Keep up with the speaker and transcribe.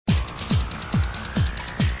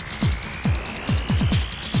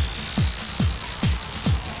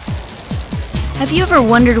Have you ever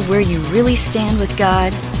wondered where you really stand with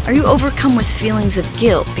God? Are you overcome with feelings of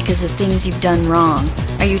guilt because of things you've done wrong?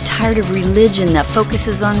 Are you tired of religion that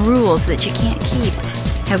focuses on rules that you can't keep?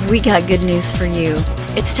 Have we got good news for you?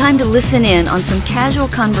 It's time to listen in on some casual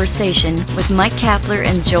conversation with Mike Kapler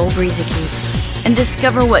and Joel Brueseke and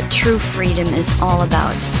discover what true freedom is all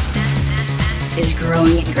about. This is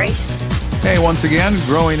Growing in Grace. Hey, once again,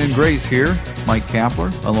 Growing in Grace here. Mike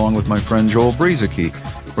Kapler, along with my friend Joel Brueseke.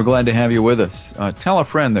 We're glad to have you with us. Tell a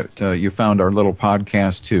friend that you found our little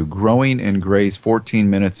podcast too, Growing in Grace, 14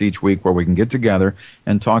 minutes each week where we can get together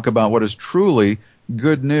and talk about what is truly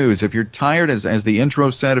good news. If you're tired, as the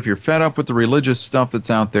intro said, if you're fed up with the religious stuff that's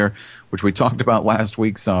out there, which we talked about last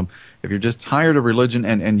week some, if you're just tired of religion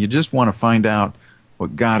and you just want to find out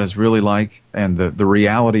what God is really like and the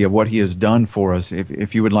reality of what He has done for us,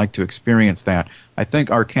 if you would like to experience that, I think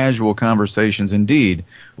our casual conversations indeed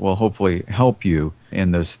will hopefully help you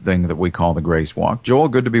in this thing that we call the Grace Walk. Joel,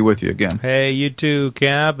 good to be with you again. Hey, you too,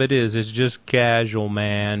 Cap. It is. It's just casual,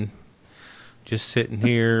 man. Just sitting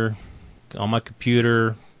here on my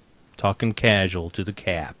computer talking casual to the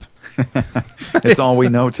Cap. It's all we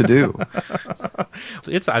know to do.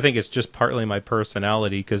 I think it's just partly my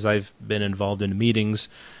personality because I've been involved in meetings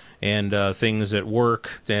and things at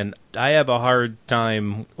work, and I have a hard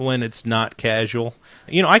time when it's not casual.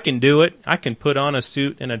 You know, I can do it. I can put on a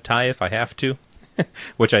suit and a tie if I have to,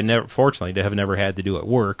 which fortunately, have never had to do at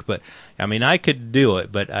work. But, I mean, I could do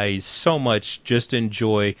it, but I so much just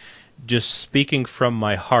enjoy just speaking from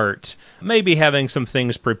my heart, maybe having some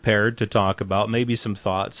things prepared to talk about, maybe some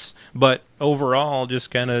thoughts, but overall just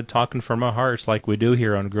kind of talking from our hearts like we do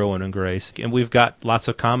here on Growing in Grace. And we've got lots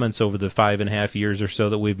of comments over the 5.5 years or so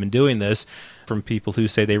that we've been doing this from people who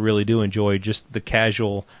say they really do enjoy just the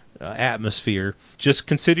casual atmosphere. Just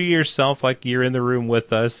consider yourself like you're in the room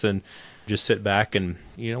with us and just sit back and,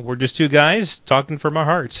 you know, we're just two guys talking from our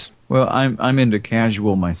hearts. Well, I'm into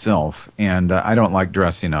casual myself, and I don't like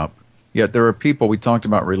dressing up. Yet there are people, we talked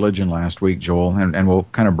about religion last week, Joel, and we'll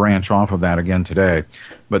kind of branch off of that again today.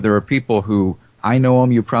 But there are people who, I know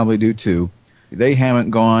them, you probably do too, they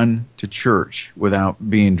haven't gone to church without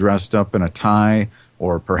being dressed up in a tie,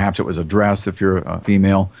 or perhaps it was a dress if you're a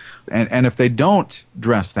female. And if they don't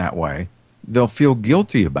dress that way, they'll feel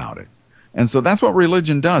guilty about it. And so that's what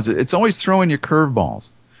religion does. It's always throwing you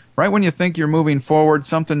curveballs. Right when you think you're moving forward,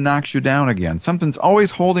 something knocks you down again. Something's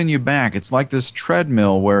always holding you back. It's like this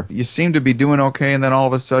treadmill where you seem to be doing okay, and then all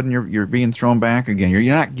of a sudden you're being thrown back again. You're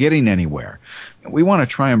not getting anywhere. We want to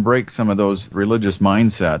try and break some of those religious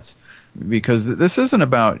mindsets because this isn't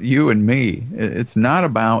about you and me. It's not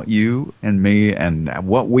about you and me and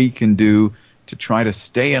what we can do to try to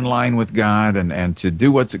stay in line with God and to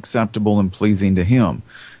do what's acceptable and pleasing to Him.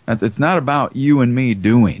 It's not about you and me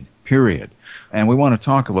doing, period. And we want to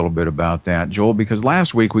talk a little bit about that, Joel, because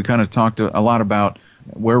last week we kind of talked a lot about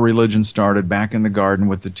where religion started back in the garden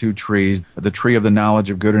with the two trees, the tree of the knowledge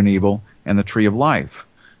of good and evil and the tree of life.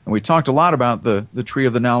 And we talked a lot about the tree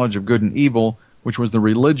of the knowledge of good and evil, which was the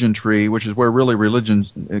religion tree, which is where really religion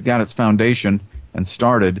got its foundation and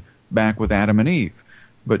started back with Adam and Eve.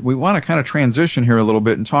 But we want to kind of transition here a little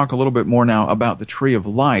bit and talk a little bit more now about the tree of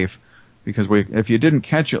life, because if you didn't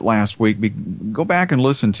catch it last week, go back and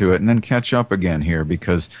listen to it and then catch up again here,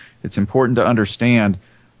 because it's important to understand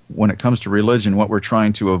when it comes to religion what we're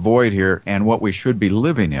trying to avoid here and what we should be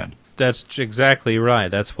living in. That's exactly right.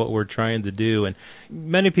 That's what we're trying to do. And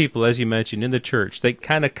many people, as you mentioned, in the church, they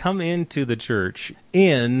kind of come into the church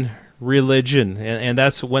in religion. And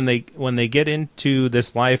that's when they get into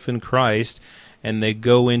this life in Christ and they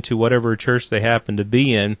go into whatever church they happen to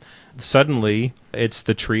be in, suddenly it's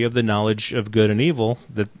the tree of the knowledge of good and evil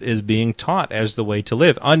that is being taught as the way to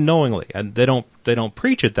live unknowingly. And they don't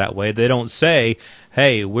preach it that way. They don't say,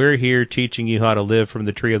 hey, we're here teaching you how to live from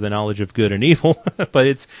the tree of the knowledge of good and evil. But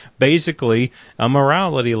it's basically a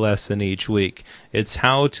morality lesson each week. It's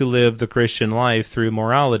how to live the Christian life through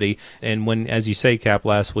morality. And when, as you say, Cap,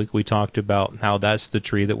 last week we talked about how that's the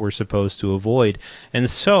tree that we're supposed to avoid. And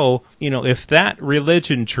so, you know, if that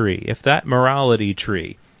religion tree, if that morality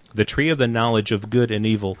tree, the tree of the knowledge of good and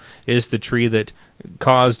evil is the tree that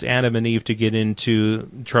caused Adam and Eve to get into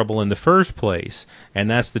trouble in the first place, and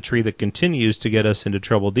that's the tree that continues to get us into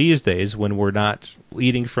trouble these days when we're not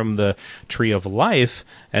eating from the tree of life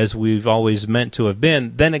as we've always meant to have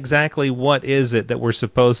been. Then exactly what is it that we're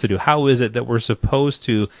supposed to do? How is it that we're supposed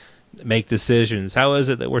to make decisions? How is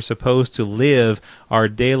it that we're supposed to live our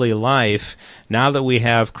daily life now that we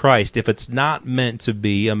have Christ? If it's not meant to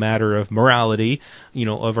be a matter of morality, you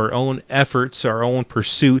know, of our own efforts, our own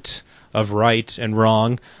pursuit of right and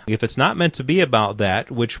wrong, if it's not meant to be about that,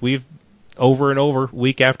 which we've over and over,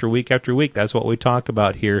 week after week after week. That's what we talk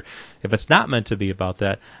about here. If it's not meant to be about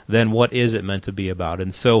that, then what is it meant to be about?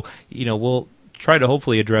 And so, we'll try to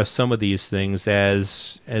hopefully address some of these things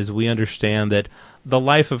as we understand that the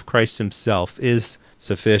life of Christ himself is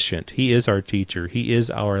sufficient. He is our teacher. He is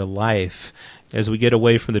our life. As we get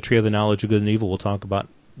away from the tree of the knowledge of good and evil, we'll talk about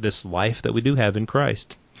this life that we do have in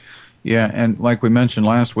Christ. Yeah, and like we mentioned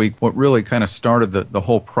last week, what really kind of started the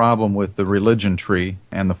whole problem with the religion tree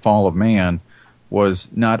and the fall of man was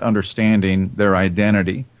not understanding their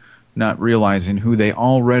identity, not realizing who they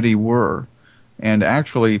already were. And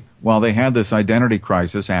actually, while they had this identity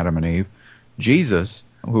crisis, Adam and Eve, Jesus,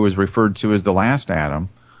 who is referred to as the last Adam,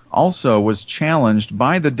 also was challenged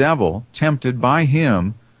by the devil, tempted by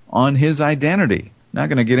him on his identity. Not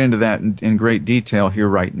going to get into that in great detail here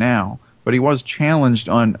right now, but he was challenged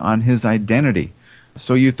on his identity.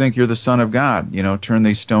 So you think you're the Son of God, turn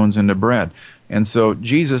these stones into bread. And so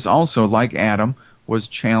Jesus also, like Adam, was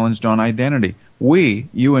challenged on identity. We,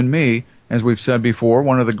 you and me, as we've said before,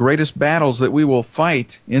 one of the greatest battles that we will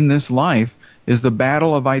fight in this life is the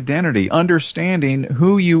battle of identity, understanding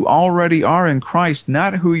who you already are in Christ,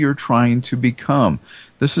 not who you're trying to become.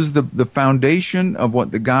 This is the foundation of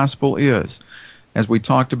what the gospel is. As we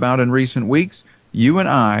talked about in recent weeks, you and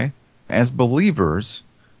I, as believers,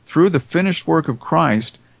 through the finished work of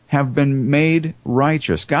Christ, have been made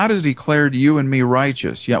righteous. God has declared you and me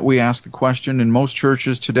righteous. Yet we ask the question in most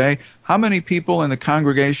churches today, how many people in the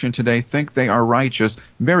congregation today think they are righteous?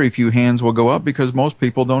 Very few hands will go up because most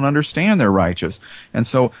people don't understand they're righteous. And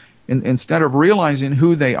so instead of realizing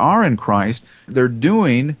who they are in Christ, they're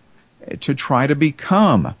doing to try to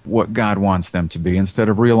become what God wants them to be, instead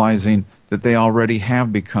of realizing that they already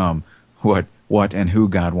have become what and who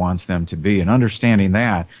God wants them to be. And understanding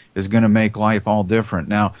that is going to make life all different.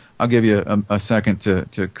 Now, I'll give you a second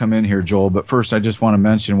to come in here, Joel, but first I just want to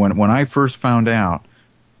mention when I first found out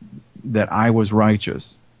that I was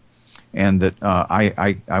righteous and that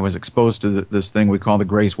I was exposed to this thing we call the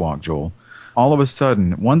grace walk, Joel, all of a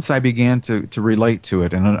sudden, once I began to relate to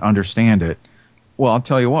it and understand it, well, I'll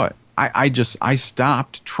tell you what, I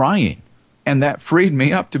stopped trying. And that freed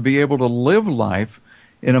me up to be able to live life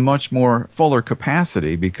in a much more fuller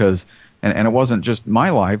capacity because, and it wasn't just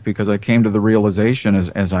my life, because I came to the realization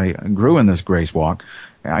as I grew in this grace walk,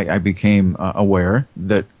 I became aware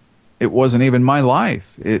that it wasn't even my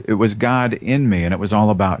life. It was God in me, and it was all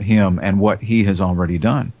about Him and what He has already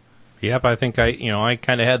done. Yep, I think I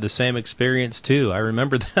kind of had the same experience too. I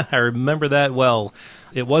remember that. I remember that well.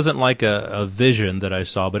 It wasn't like a vision that I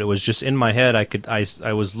saw, but it was just in my head.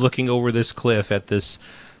 I was looking over this cliff at this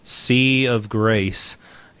sea of grace,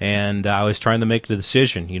 and I was trying to make the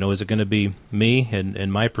decision. Is it going to be me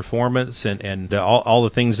and my performance and all the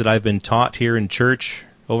things that I've been taught here in church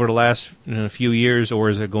over the last few years, or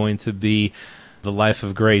is it going to be the life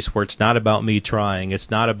of grace, where it's not about me trying, it's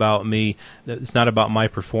not about me, it's not about my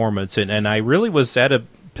performance, and I really was at a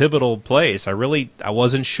pivotal place. I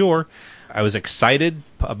wasn't sure. I was excited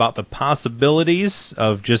about the possibilities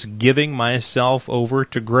of just giving myself over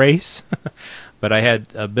to grace, but I had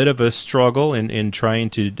a bit of a struggle in trying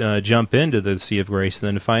to jump into the sea of grace, and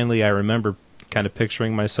then finally I remember kind of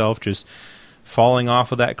picturing myself just falling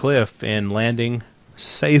off of that cliff and landing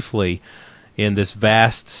safely in this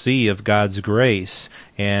vast sea of God's grace.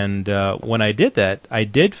 And when I did that, I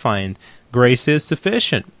did find grace is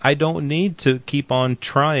sufficient. I don't need to keep on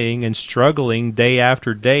trying and struggling day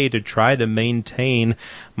after day to try to maintain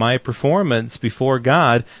my performance before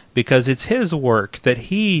God, because it's His work that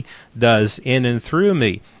He does in and through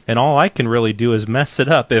me. And all I can really do is mess it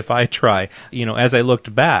up if I try. As I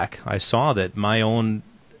looked back, I saw that my own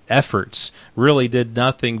efforts really did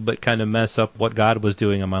nothing but kind of mess up what God was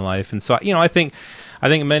doing in my life. And so, I think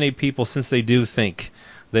many people, since they do think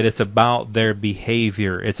that it's about their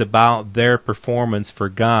behavior, it's about their performance for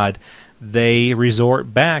God, they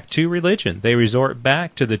resort back to religion. They resort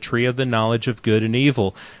back to the tree of the knowledge of good and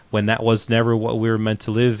evil, when that was never what we were meant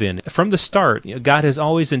to live in. From the start, God has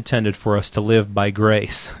always intended for us to live by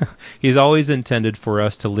grace. He's always intended for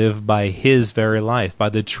us to live by His very life, by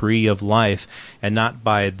the tree of life, and not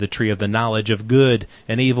by the tree of the knowledge of good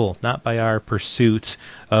and evil, not by our pursuit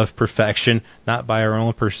of perfection, not by our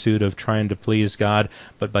own pursuit of trying to please God,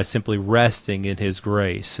 but by simply resting in His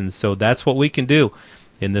grace. And so that's what we can do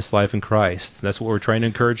in this life in Christ. That's what we're trying to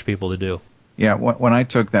encourage people to do. Yeah, when I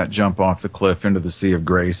took that jump off the cliff into the Sea of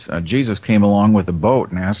Grace, Jesus came along with a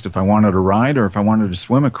boat and asked if I wanted a ride or if I wanted to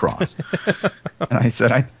swim across. And I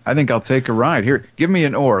said, I think I'll take a ride. Here, give me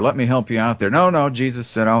an oar. Let me help you out there. No, Jesus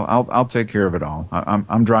said, I'll take care of it all.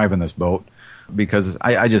 I'm driving this boat, because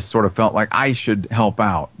I just sort of felt like I should help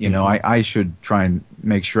out. I should try and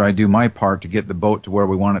make sure I do my part to get the boat to where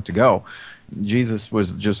we want it to go. Jesus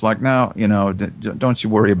was just like, no, don't you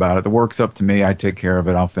worry about it. The work's up to me. I take care of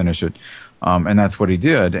it. I'll finish it. And that's what he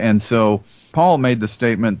did. And so Paul made the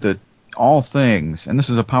statement that all things, and this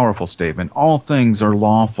is a powerful statement, all things are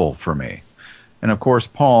lawful for me. And of course,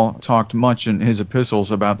 Paul talked much in his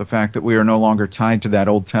epistles about the fact that we are no longer tied to that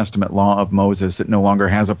Old Testament law of Moses. It no longer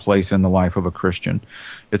has a place in the life of a Christian.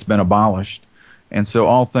 It's been abolished. And so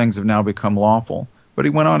all things have now become lawful. But he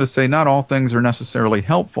went on to say not all things are necessarily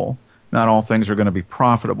helpful. Not all things are going to be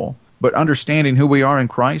profitable. But understanding who we are in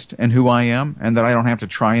Christ and who I am, and that I don't have to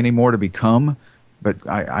try anymore to become, but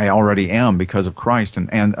I already am because of Christ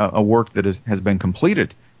and a work that has been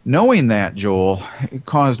completed. Knowing that, Joel, it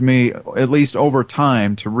caused me, at least over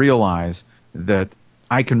time, to realize that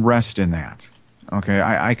I can rest in that. Okay,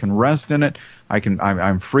 I can rest in it.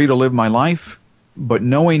 I'm free to live my life. But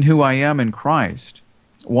knowing who I am in Christ,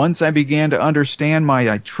 once I began to understand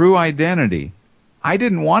my true identity, I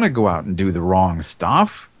didn't want to go out and do the wrong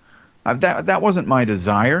stuff. That wasn't my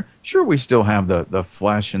desire. Sure, we still have the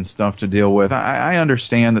flesh and stuff to deal with. I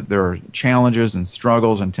understand that there are challenges and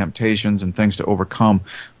struggles and temptations and things to overcome,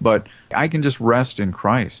 but I can just rest in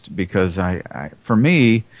Christ because for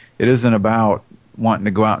me, it isn't about wanting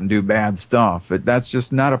to go out and do bad stuff. That's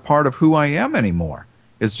just not a part of who I am anymore.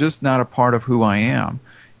 It's just not a part of who I am.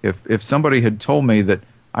 If somebody had told me that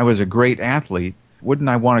I was a great athlete, wouldn't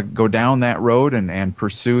I want to go down that road and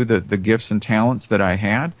pursue the gifts and talents that I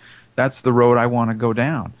had? That's the road I want to go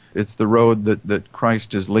down. It's the road that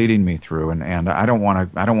Christ is leading me through, and I don't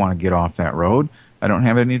want to get off that road. I don't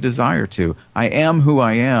have any desire to. I am who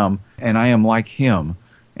I am, and I am like Him,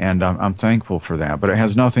 and I'm thankful for that. But it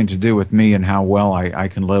has nothing to do with me and how well I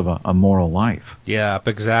can live a moral life. Yeah,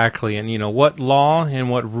 exactly. And what law and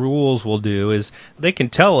what rules will do is they can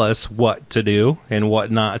tell us what to do and what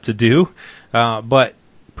not to do, but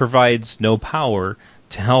provides no power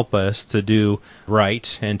to help us to do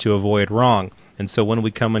right and to avoid wrong. And so when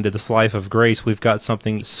we come into this life of grace, we've got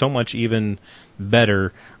something so much even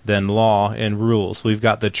better than law and rules. We've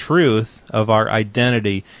got the truth of our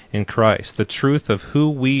identity in Christ, the truth of who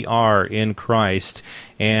we are in Christ.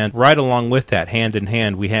 And right along with that, hand in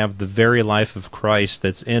hand, we have the very life of Christ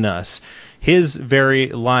that's in us. His very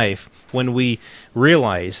life, when we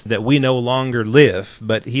realize that we no longer live,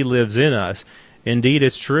 but He lives in us, indeed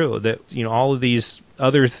it's true that all of these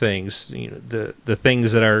other things, the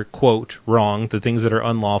things that are, quote, wrong, the things that are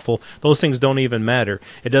unlawful, those things don't even matter.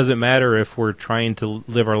 It doesn't matter if we're trying to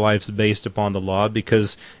live our lives based upon the law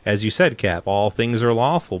because, as you said, Cap, all things are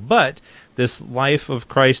lawful. But this life of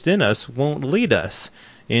Christ in us won't lead us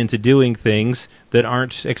into doing things that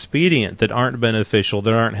aren't expedient, that aren't beneficial,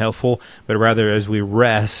 that aren't helpful, but rather as we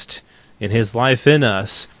rest in His life in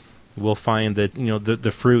us, we'll find that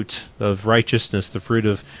the fruit of righteousness, the fruit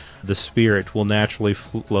of the Spirit will naturally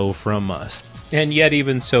flow from us. And yet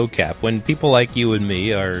even so, Cap, when people like you and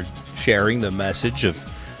me are sharing the message of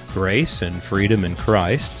grace and freedom in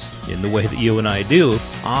Christ in the way that you and I do,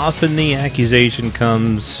 often the accusation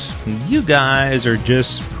comes, you guys are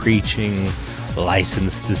just preaching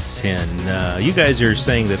license to sin. You guys are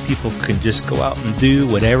saying that people can just go out and do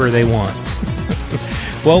whatever they want.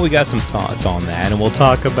 Well, we got some thoughts on that, and we'll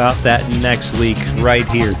talk about that next week right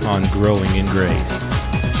here on Growing in Grace.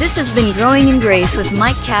 This has been Growing in Grace with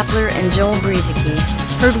Mike Kapler and Joel Brueseke,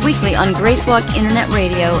 heard weekly on Gracewalk Internet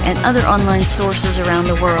Radio and other online sources around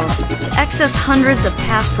the world. To access hundreds of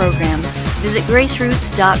past programs, visit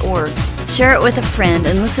graceroots.org. Share it with a friend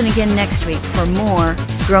and listen again next week for more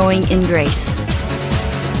Growing in Grace.